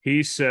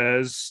 He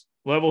says,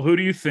 Level, who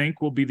do you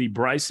think will be the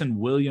Bryson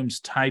Williams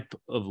type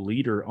of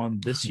leader on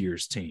this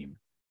year's team?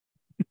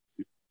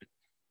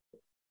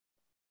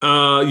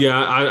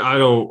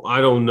 I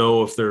don't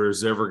know if there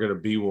is ever going to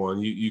be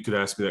one. You could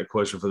ask me that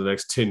question for the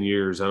next 10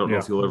 years. I don't know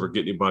if you'll ever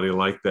get anybody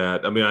like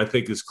that. I mean, I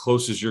think as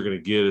close as you're going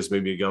to get is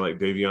maybe a guy like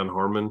Davion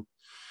Harmon,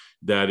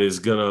 that is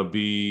going to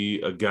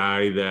be a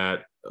guy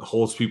that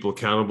holds people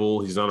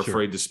accountable. He's not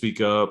afraid to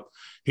speak up.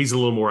 He's a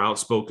little more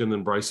outspoken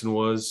than Bryson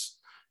was.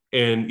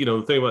 And,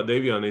 the thing about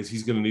Davion is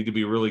he's going to need to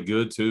be really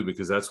good too,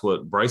 because that's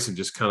what Bryson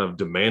just kind of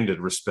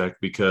demanded respect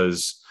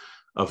because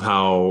of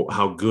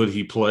how good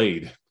he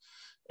played.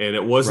 And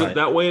it wasn't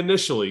that way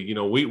initially.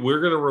 We're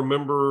going to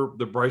remember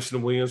the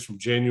Bryson Williams from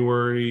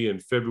January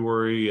and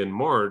February and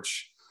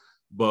March,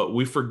 but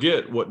we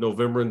forget what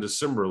November and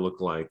December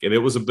looked like. And it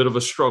was a bit of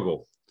a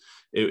struggle.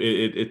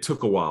 It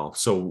took a while.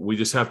 So we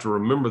just have to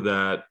remember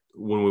that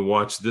when we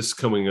watch this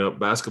coming up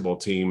basketball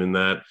team, and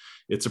that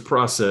it's a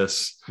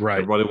process.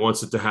 Right. Everybody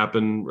wants it to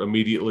happen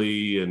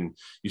immediately. And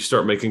you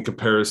start making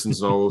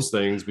comparisons and all those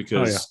things,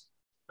 because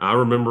I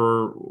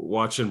remember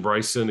watching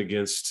Bryson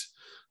against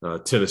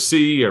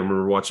Tennessee. I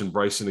remember watching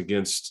Bryson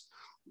against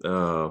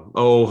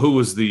who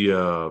was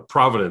the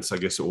Providence, I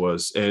guess it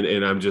was.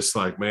 And I'm just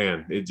like,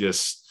 man,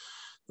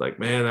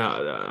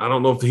 I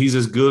don't know if he's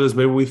as good as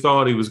maybe we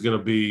thought he was going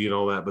to be and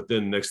all that. But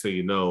then next thing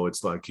you know,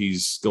 it's like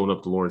he's going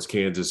up to Lawrence,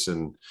 Kansas,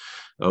 and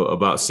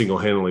about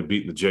single-handedly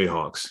beating the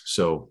Jayhawks.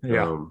 So,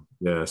 Davion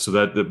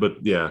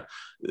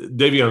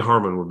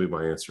Harmon would be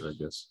my answer, I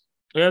guess.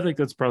 Yeah, I think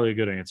that's probably a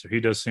good answer. He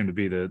does seem to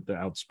be the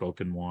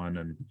outspoken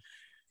one,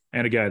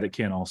 and a guy that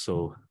can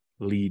also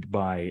lead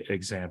by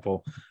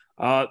example.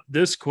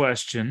 This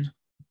question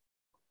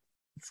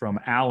from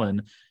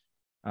Alan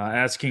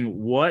asking,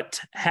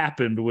 what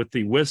happened with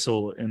the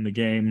whistle in the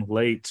game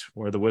late,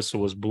 where the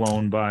whistle was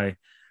blown by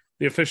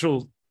the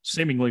official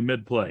seemingly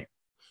mid-play?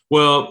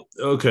 Well,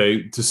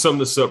 okay. To sum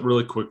this up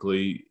really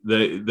quickly,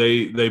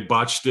 they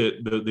botched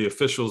it. The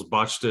officials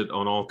botched it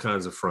on all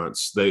kinds of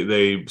fronts.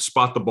 They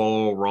spot the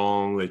ball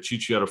wrong. They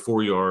cheat you out of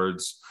 4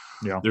 yards.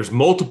 Yeah. There's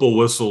multiple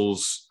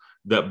whistles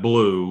that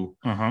blew,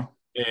 Uh-huh.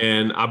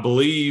 and I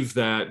believe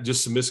that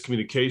just some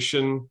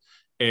miscommunication.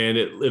 And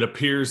it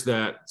appears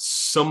that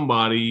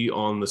somebody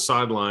on the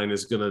sideline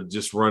is going to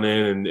just run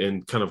in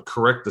and kind of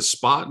correct the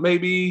spot,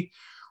 maybe,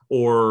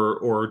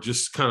 or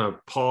just kind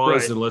of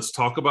pause Right. and let's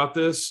talk about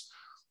this.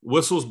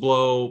 Whistles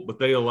blow, but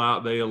they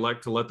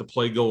elect to let the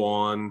play go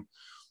on,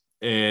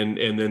 and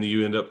then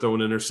you end up throwing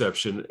an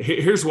interception.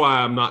 Here's why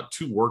I'm not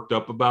too worked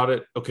up about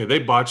it. Okay, they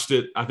botched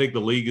it. I think the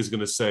league is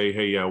going to say,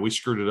 hey, yeah, we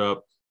screwed it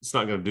up. It's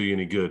not going to do you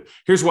any good.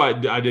 Here's why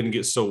I didn't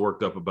get so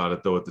worked up about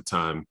it, though, at the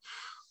time.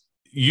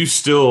 It's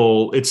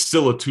still a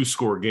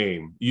 2-score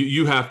game.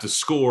 You have to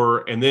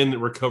score and then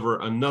recover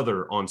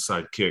another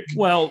onside kick.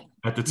 Well,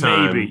 at the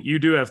maybe time you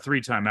do have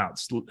 3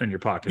 timeouts in your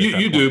pocket. you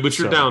Point, do, but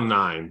you're so. down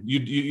 9.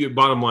 You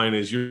bottom line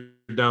is you're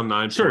down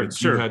 9 points.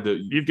 Sure.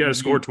 You've got to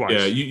score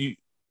twice. Yeah,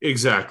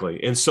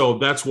 exactly. And so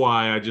that's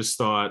why I just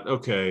thought,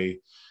 okay,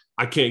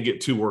 I can't get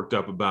too worked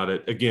up about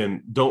it.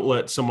 Again, don't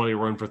let somebody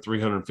run for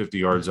 350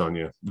 yards on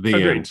you. The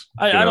Agreed. end.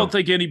 I don't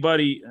think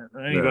anybody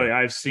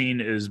I've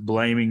seen is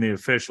blaming the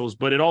officials,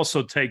 but it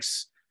also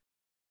takes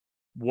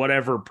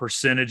whatever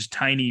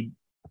tiny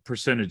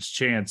percentage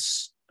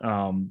chance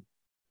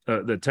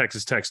that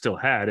Texas Tech still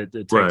had.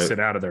 It takes it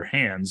out of their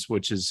hands,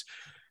 which is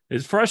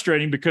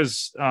frustrating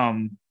because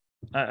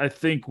I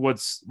think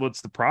what's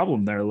the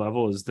problem there,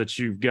 Level, is that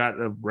you've got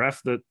a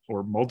ref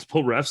or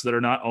multiple refs that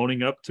are not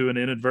owning up to an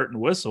inadvertent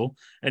whistle,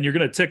 and you're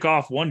going to tick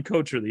off one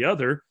coach or the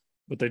other,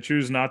 but they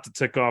choose not to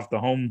tick off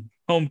the home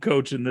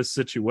coach in this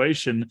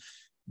situation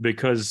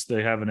because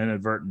they have an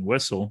inadvertent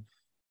whistle.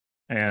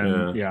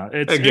 And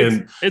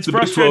it's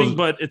frustrating,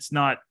 but it's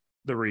not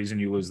the reason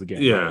you lose the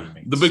game. Yeah,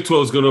 the Big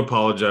 12 is going to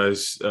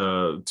apologize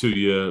to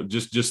you,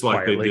 just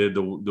like quietly. They did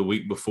the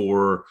week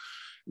before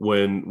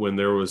when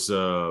there was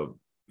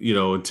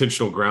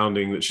intentional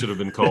grounding that should have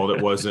been called.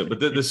 It wasn't. But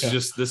this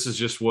is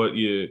just what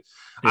you.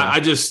 Yeah.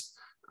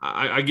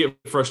 I get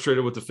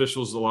frustrated with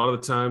officials a lot of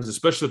the times,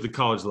 especially at the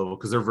college level,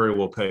 because they're very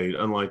well paid,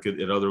 unlike at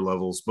other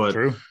levels. But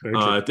true.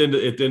 At the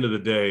end of the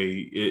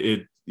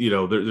day,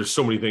 there's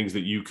so many things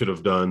that you could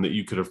have done, that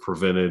you could have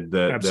prevented,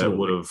 that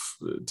would have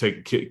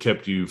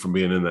kept you from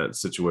being in that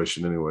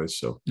situation anyway.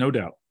 So no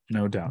doubt.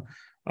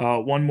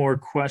 One more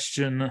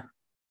question,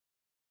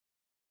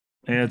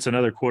 and it's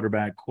another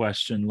quarterback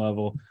question,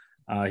 Level.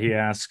 He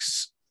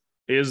asks,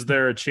 is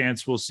there a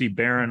chance we'll see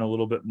Barron a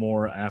little bit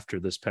more after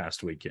this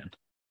past weekend?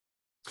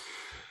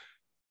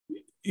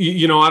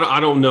 I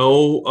don't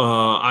know.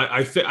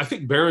 I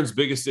think Barron's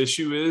biggest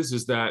issue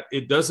is that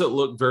it doesn't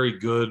look very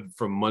good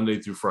from Monday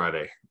through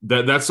Friday.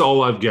 That's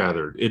all I've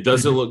gathered. It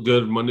doesn't look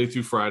good Monday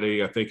through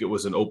Friday. I think it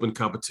was an open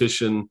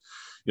competition,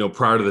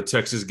 prior to the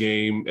Texas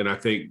game, and I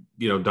think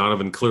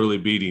Donovan clearly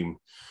beat him.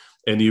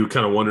 And you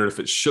kind of wonder if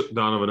it shook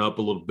Donovan up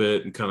a little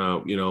bit, and kind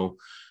of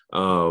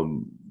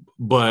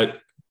but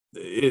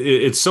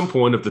at some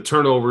point, if the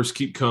turnovers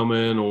keep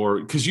coming,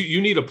 or because you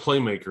need a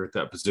playmaker at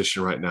that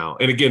position right now.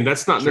 And again,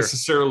 that's not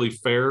necessarily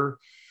fair.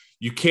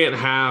 You can't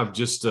have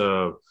just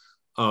a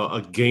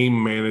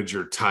game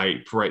manager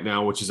type right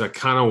now, which is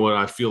kind of what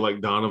I feel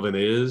like Donovan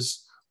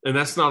is. And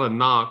that's not a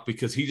knock,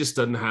 because he just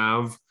doesn't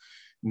have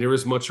near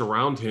as much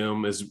around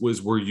him as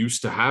we're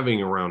used to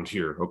having around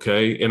here.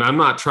 Okay. And I'm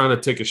not trying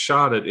to take a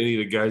shot at any of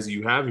the guys that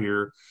you have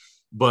here,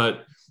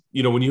 but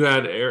when you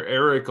had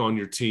Eric on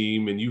your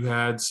team, and you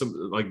had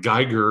some like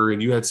Geiger,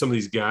 and you had some of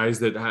these guys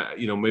that,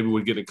 maybe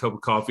would get a cup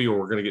of coffee or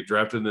we're going to get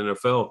drafted in the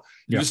NFL.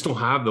 You just don't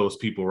have those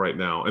people right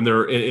now. And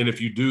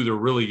if you do, they're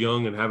really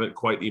young and haven't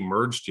quite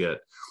emerged yet.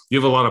 You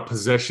have a lot of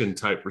possession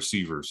type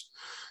receivers,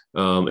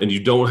 and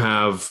you don't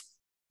have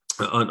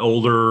an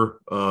older,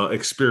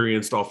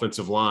 experienced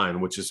offensive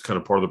line, which is kind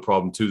of part of the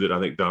problem too, that I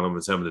think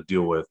Donovan's having to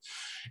deal with.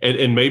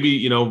 And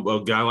maybe,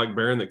 a guy like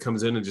Barron that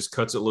comes in and just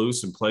cuts it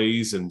loose and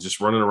plays and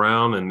just running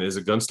around and is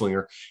a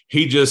gunslinger.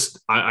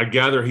 I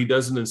gather he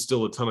doesn't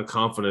instill a ton of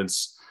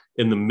confidence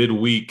in the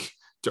midweek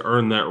to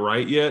earn that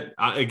right yet.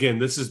 Again,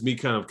 this is me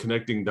kind of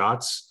connecting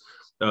dots.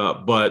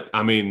 But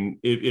I mean,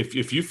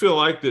 if you feel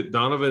like that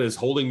Donovan is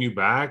holding you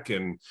back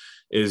and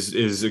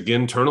is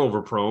again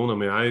turnover prone, I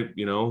mean,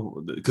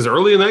 because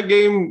early in that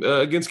game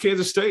against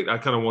Kansas State, I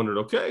kind of wondered,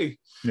 okay,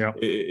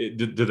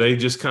 do they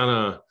just kind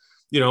of,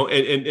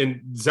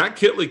 and Zach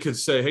Kitley could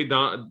say, hey,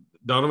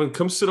 Donovan,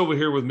 come sit over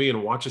here with me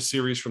and watch a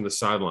series from the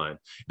sideline.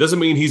 Doesn't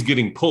mean he's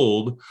getting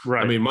pulled.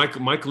 Right. I mean,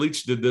 Mike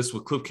Leach did this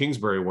with Cliff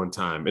Kingsbury one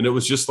time, and it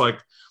was just like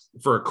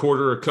for a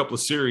quarter, a couple of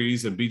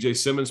series, and BJ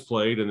Simmons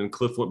played, and then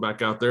Cliff went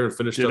back out there and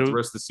finished up the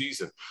rest of the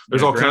season.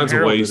 There's all kinds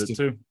of ways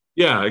to.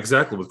 Yeah,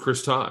 exactly. With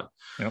Chris Todd.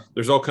 Yep.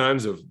 There's all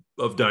kinds of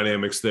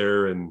dynamics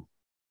there and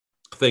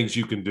things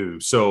you can do.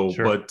 So,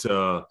 but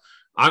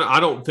I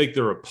don't think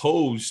they're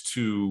opposed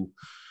to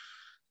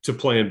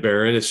playing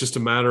Barron. It's just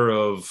a matter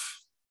of,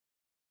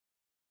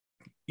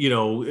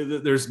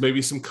 there's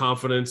maybe some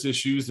confidence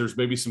issues. There's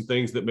maybe some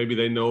things that maybe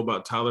they know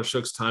about Tyler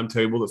Shoug's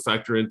timetable that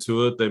factor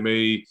into it. They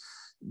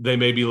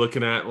may be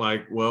looking at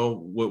like, well,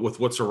 with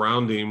what's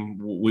around him,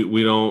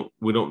 we don't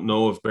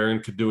know if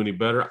Barron could do any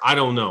better. I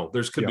don't know.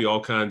 There's could be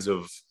all kinds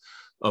of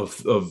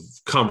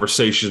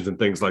conversations and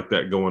things like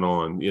that going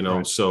on,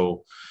 Right.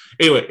 So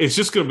anyway, it's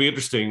just going to be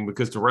interesting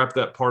because to wrap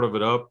that part of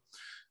it up,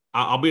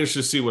 I'll be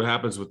interested to see what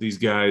happens with these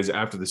guys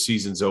after the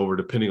season's over,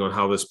 depending on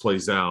how this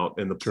plays out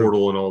and the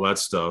portal and all that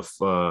stuff.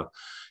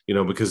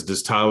 Because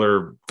does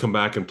Tyler come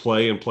back and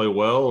play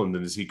well, and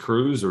then does he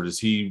cruise, or does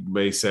he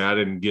may say I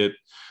didn't get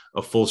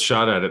a full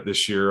shot at it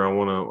this year? I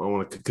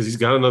want to because he's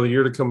got another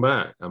year to come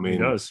back. I mean, he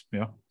does,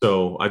 yeah.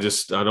 So I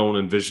don't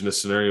envision a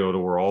scenario to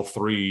where all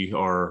three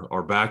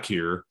are back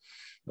here.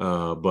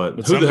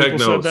 But who the heck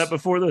knows? Said that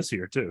before this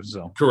year too.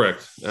 So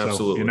correct,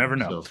 absolutely. So you never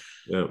know. So,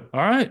 yeah.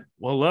 All right.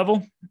 Well,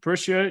 Level,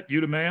 appreciate it. You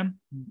the man.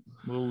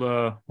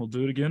 We'll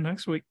do it again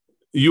next week.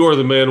 You are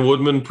the man,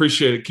 Woodman.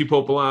 Appreciate it. Keep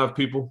hope alive,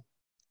 people.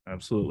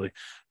 Absolutely.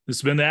 This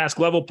has been the Ask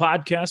Level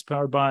podcast,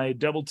 powered by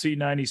Double T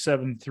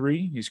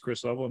 97.3. He's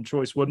Chris Level. I'm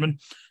Chois Woodman.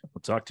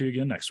 We'll talk to you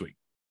again next week.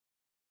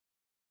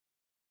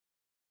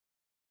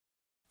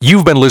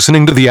 You've been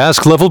listening to the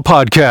Ask Level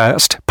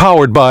podcast,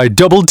 powered by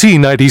Double T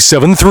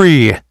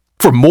 97.3.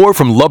 For more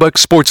from Lubbock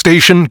Sports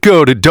Station,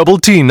 go to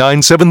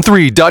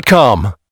doublet973.com.